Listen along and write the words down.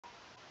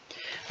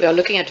We are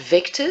looking at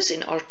vectors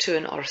in R2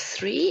 and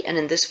R3, and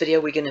in this video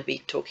we're going to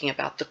be talking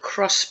about the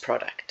cross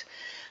product.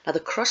 Now the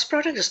cross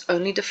product is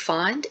only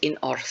defined in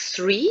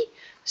R3,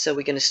 so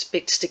we're going to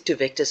stick to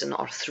vectors in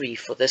R3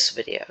 for this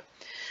video.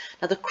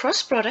 Now the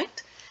cross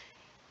product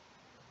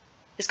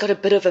has got a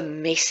bit of a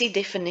messy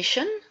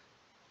definition,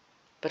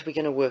 but we're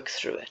going to work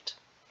through it.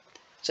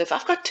 So if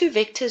I've got two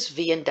vectors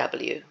v and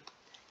w,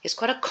 it's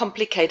quite a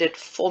complicated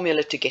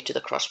formula to get to the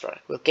cross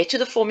product. We'll get to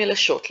the formula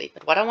shortly,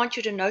 but what I want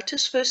you to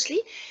notice firstly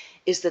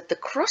is that the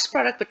cross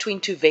product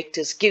between two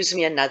vectors gives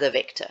me another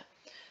vector.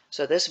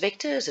 So this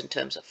vector is in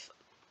terms of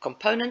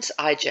components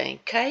I, j,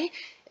 and k.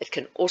 It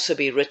can also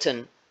be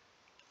written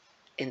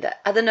in the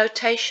other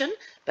notation,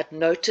 but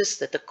notice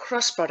that the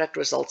cross product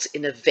results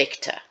in a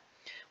vector,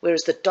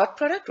 whereas the dot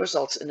product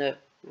results in a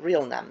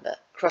real number.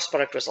 Cross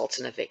product results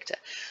in a vector.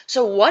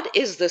 So what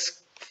is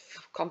this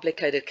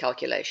complicated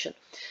calculation?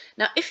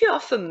 Now, if you are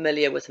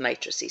familiar with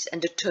matrices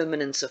and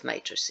determinants of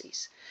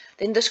matrices,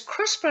 then this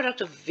cross product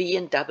of v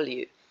and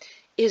w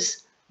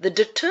is the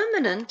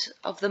determinant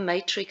of the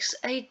matrix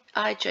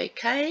I, j,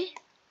 k,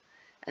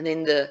 and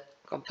then the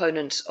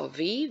components of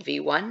v,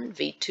 v1,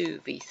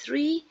 v2,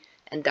 v3,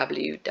 and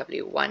w,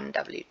 w1,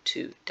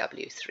 w2,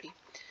 w3.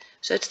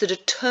 So it's the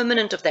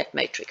determinant of that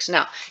matrix.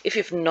 Now, if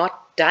you've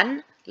not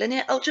done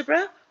linear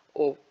algebra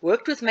or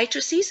worked with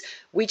matrices,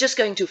 we're just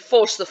going to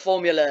force the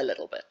formula a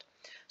little bit.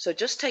 So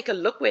just take a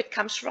look where it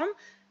comes from.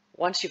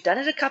 Once you've done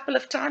it a couple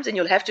of times, and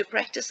you'll have to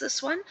practice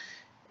this one,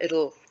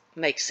 it'll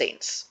make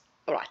sense.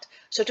 All right,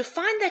 so to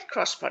find that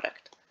cross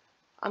product,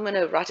 I'm going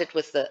to write it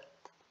with the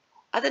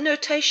other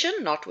notation,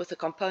 not with the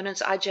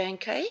components I, j, and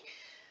k,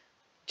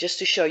 just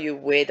to show you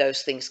where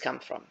those things come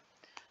from.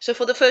 So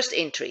for the first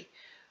entry,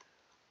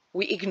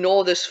 we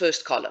ignore this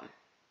first column,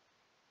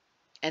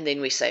 and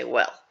then we say,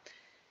 well,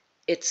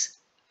 it's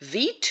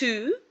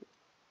v2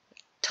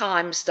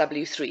 times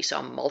w3, so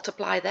I'll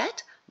multiply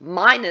that,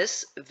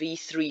 minus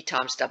v3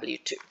 times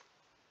w2.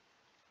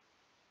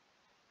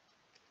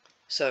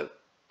 So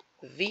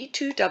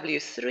v2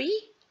 w3,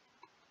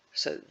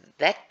 so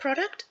that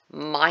product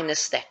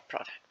minus that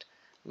product,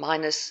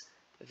 minus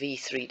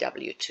v3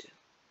 w2.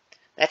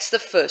 That's the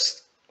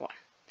first one.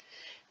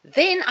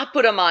 Then I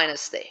put a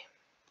minus there.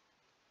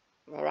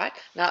 All right,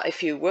 now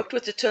if you worked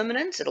with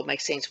determinants, it'll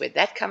make sense where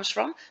that comes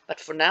from,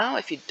 but for now,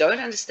 if you don't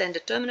understand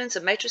determinants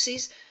and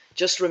matrices,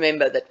 just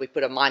remember that we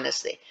put a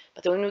minus there,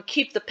 but then we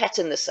keep the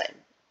pattern the same.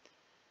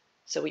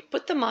 So we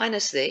put the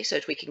minus there so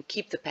that we can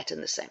keep the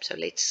pattern the same. So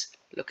let's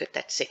look at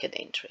that second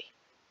entry.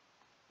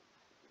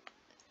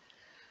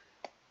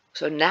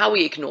 So now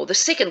we ignore the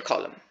second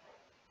column,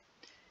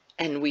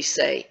 and we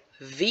say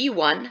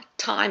v1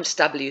 times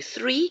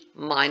w3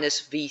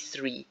 minus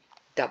v3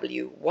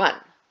 w1.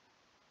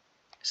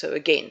 So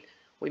again,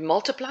 we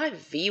multiply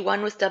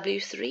v1 with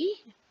w3,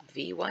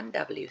 v1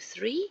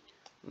 w3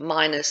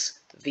 minus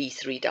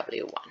v3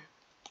 w1.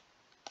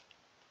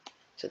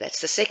 So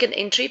that's the second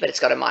entry, but it's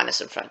got a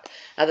minus in front.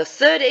 Now the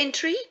third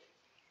entry,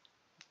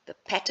 the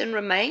pattern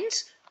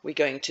remains. We're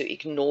going to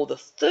ignore the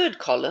third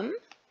column,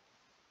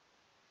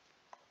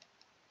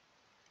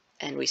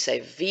 and we say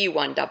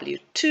v1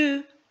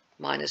 w2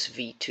 minus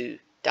v2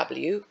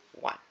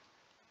 w1.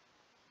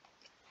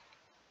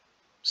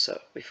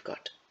 So we've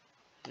got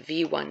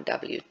v1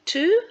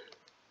 w2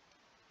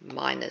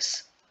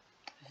 minus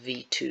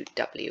v2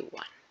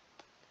 w1.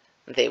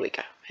 There we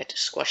go. I had to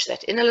squash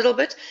that in a little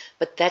bit,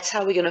 but that's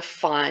how we're going to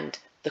find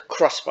the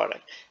cross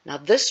product. Now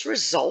this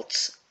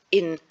results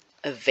in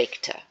a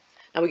vector.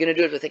 Now we're going to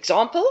do it with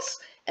examples,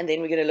 and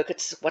then we're going to look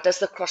at what does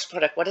the cross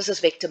product, what does this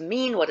vector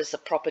mean, what is the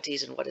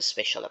properties, and what is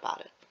special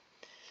about it.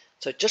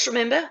 So just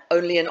remember,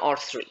 only in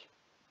R3.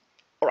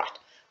 All right,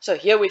 so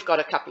here we've got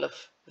a couple of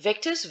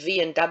vectors,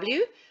 v and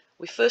w.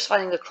 We're first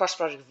finding the cross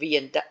product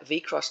v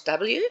cross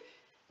w.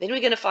 Then we're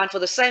going to find for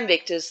the same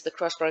vectors the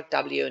cross product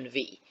w and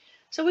v.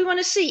 So we want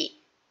to see,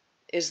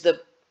 is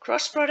the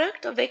cross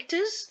product of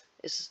vectors,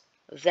 is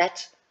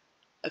that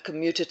a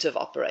commutative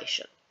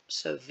operation?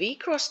 So v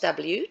cross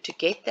w, to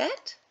get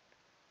that,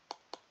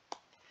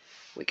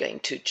 we're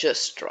going to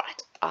just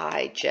write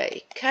I,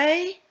 j,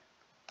 k,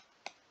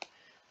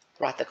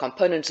 write the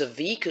components of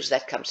v because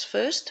that comes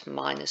first,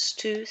 minus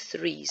 2,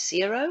 3,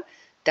 0,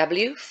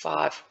 w,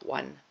 5,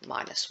 1,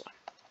 minus 1.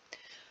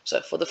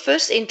 So for the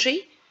first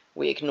entry,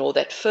 we ignore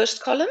that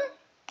first column,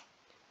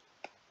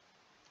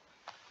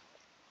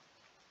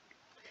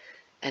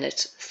 and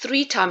it's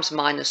 3 times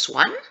minus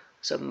 1,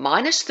 so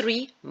minus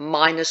 3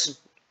 minus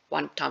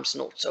 1 times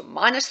 0. So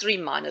minus 3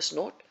 minus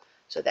 0,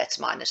 so that's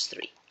minus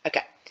 3.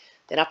 Okay,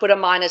 then I put a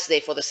minus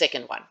there for the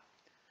second one.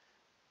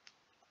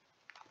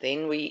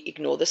 Then we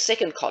ignore the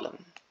second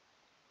column,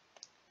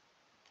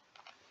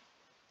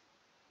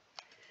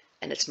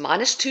 and it's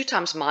minus 2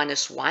 times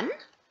minus 1,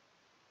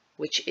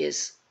 which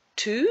is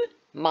 2,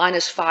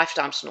 minus 5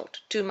 times 0.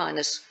 2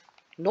 minus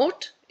 0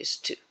 is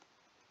 2.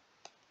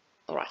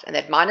 All right, and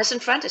that minus in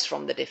front is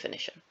from the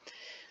definition.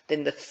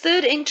 Then the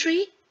third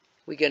entry,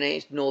 we're going to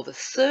ignore the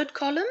third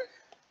column.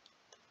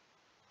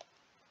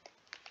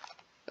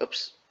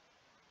 Oops,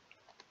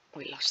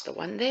 we lost the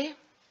one there.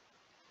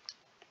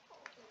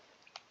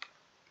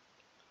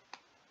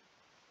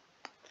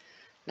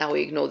 Now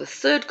we ignore the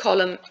third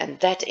column, and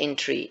that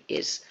entry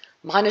is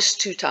minus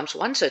 2 times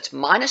 1, so it's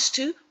minus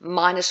 2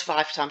 minus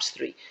 5 times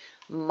 3.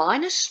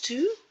 Minus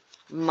 2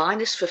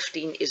 minus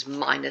 15 is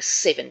minus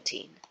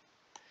 17.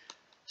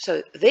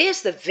 So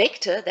there's the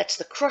vector, that's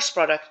the cross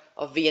product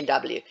of V and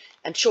W.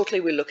 And shortly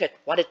we'll look at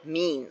what it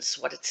means,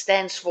 what it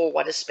stands for,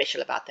 what is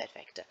special about that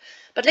vector.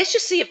 But let's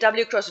just see if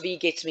W cross V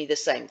gets me the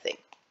same thing.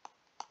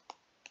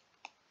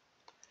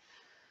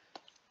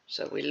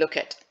 So we look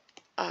at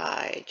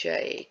I,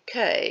 J,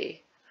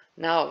 K.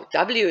 Now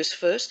W is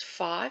first,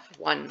 5,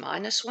 1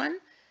 minus 1.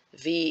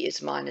 V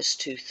is minus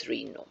 2,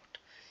 3, 0.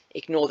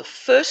 Ignore the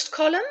first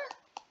column.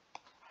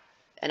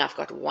 And I've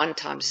got 1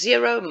 times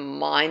 0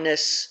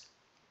 minus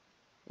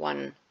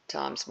 1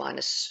 times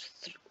minus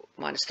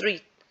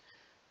 3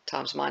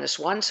 times minus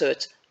 1. So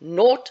it's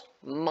 0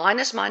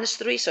 minus minus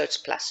 3, so it's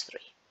plus 3.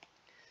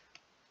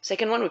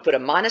 Second one, we put a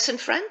minus in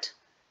front.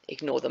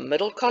 Ignore the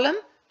middle column.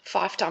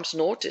 5 times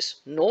 0 is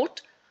 0.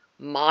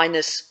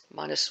 Minus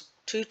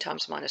 2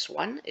 times minus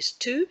 1 is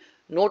 2.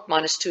 0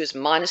 minus 2 is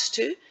minus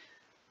 2.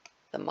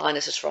 The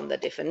minus is from the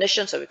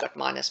definition, so we've got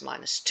minus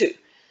minus 2.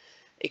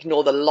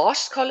 Ignore the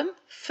last column.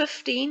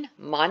 15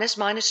 minus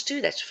minus 2,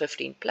 that's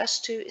 15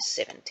 plus 2 is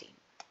 17.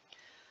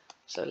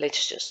 So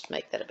let's just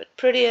make that a bit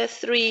prettier.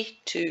 3,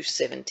 2,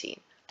 17.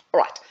 All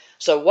right,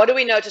 so what do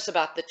we notice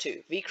about the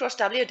two? V cross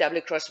W,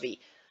 W cross V.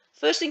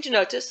 First thing to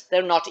notice,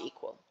 they're not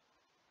equal.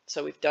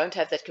 So we don't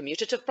have that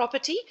commutative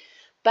property,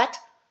 but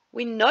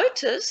we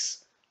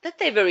notice that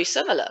they're very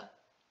similar.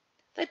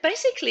 They're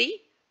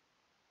basically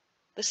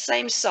the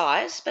same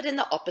size, but in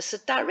the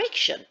opposite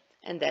direction,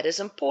 and that is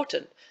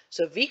important.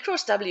 So V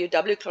cross W,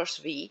 W cross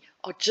V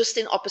are just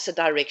in opposite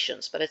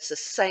directions, but it's the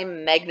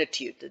same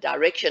magnitude. The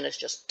direction is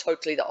just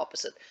totally the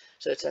opposite.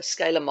 So it's a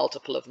scalar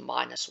multiple of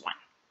minus 1.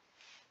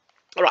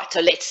 All right,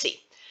 so let's see.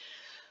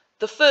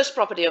 The first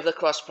property of the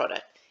cross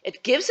product.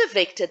 It gives a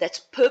vector that's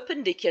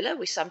perpendicular,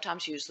 we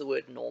sometimes use the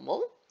word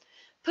normal,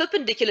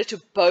 perpendicular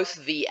to both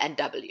V and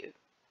W.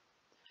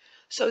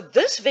 So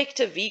this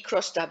vector V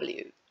cross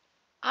W,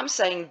 I'm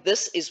saying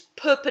this is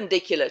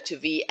perpendicular to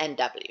V and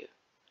W.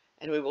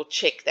 And we will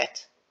check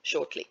that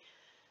shortly.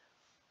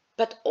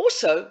 But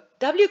also,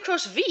 W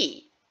cross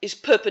V is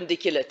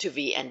perpendicular to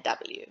V and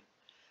W.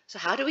 So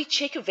how do we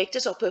check if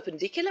vectors are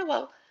perpendicular?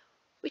 Well,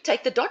 we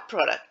take the dot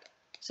product.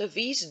 So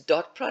V's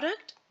dot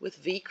product with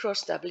V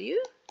cross W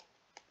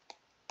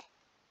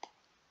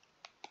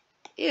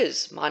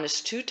is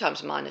minus 2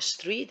 times minus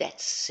 3,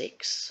 that's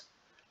 6.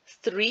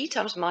 3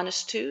 times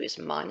minus 2 is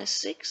minus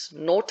 6.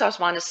 0 times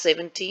minus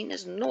 17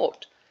 is 0.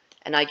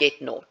 And I get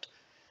 0.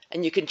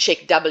 And you can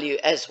check W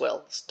as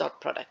well, it's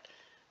dot product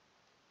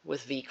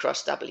with V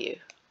cross W.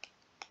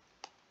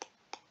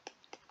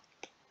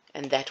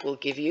 And that will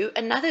give you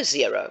another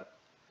 0.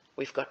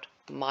 We've got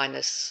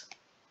minus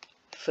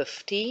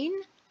 15,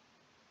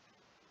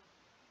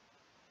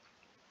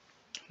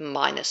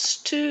 minus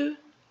 2,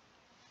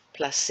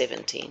 plus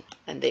 17,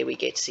 and there we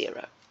get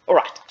 0. All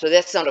right, so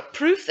that's not a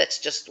proof, that's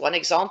just one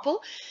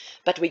example,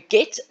 but we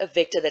get a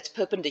vector that's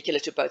perpendicular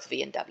to both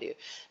V and W.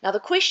 Now the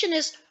question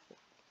is,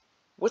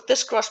 with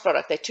this cross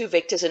product, they're two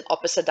vectors in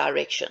opposite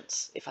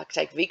directions. If I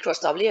take V cross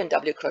W and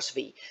W cross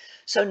V.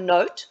 So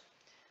note,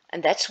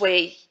 and that's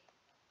where,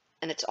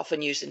 and it's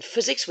often used in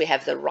physics, we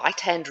have the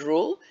right-hand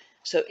rule.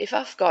 So if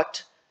I've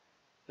got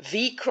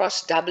V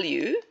cross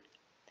W,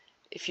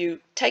 if you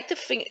take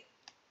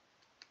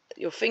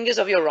your fingers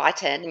of your right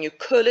hand and you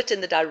curl it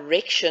in the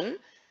direction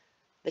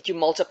that you're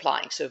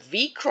multiplying. So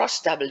V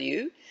cross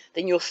W,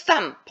 then your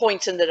thumb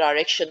points in the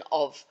direction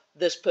of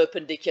this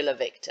perpendicular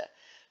vector.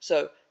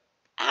 So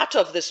out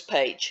of this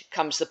page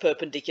comes the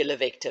perpendicular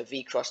vector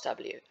V cross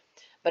W.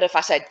 But if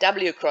I say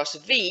W cross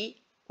V,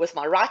 with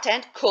my right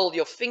hand, curl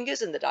your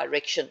fingers in the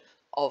direction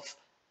of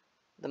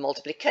the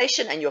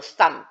multiplication and your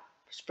thumb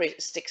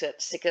stick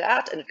it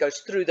out and it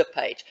goes through the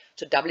page.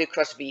 So W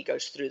cross V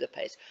goes through the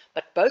page.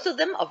 But both of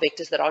them are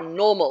vectors that are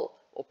normal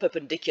or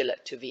perpendicular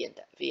to V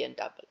and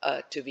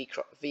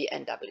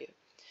W.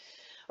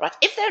 Right?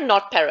 If they're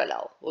not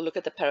parallel, we'll look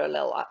at the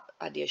parallel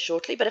idea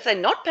shortly, but if they're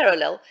not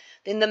parallel,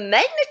 then the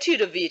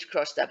magnitude of V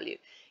cross W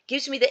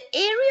gives me the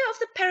area of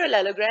the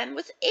parallelogram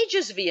with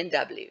edges V and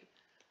W.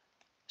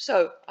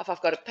 So if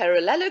I've got a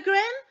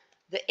parallelogram,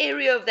 the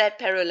area of that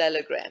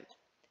parallelogram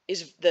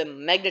is the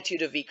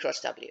magnitude of V cross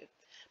W.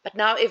 But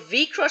now if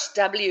V cross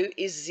W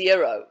is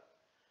 0,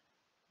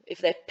 if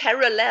they're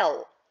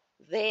parallel,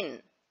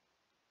 then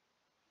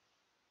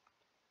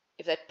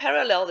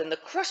the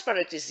cross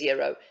product is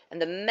 0,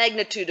 and the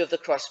magnitude of the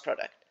cross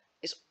product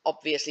is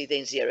obviously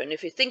then 0. And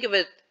if you think of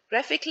it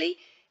graphically,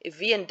 if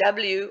V and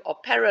W are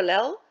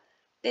parallel,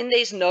 then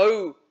there's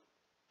no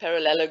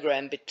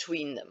parallelogram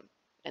between them.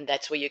 And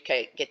that's where you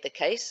get the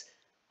case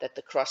that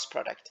the cross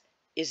product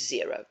is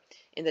 0.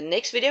 In the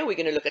next video, we're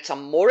going to look at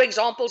some more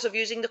examples of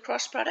using the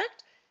cross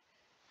product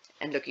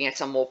and looking at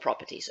some more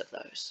properties of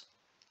those.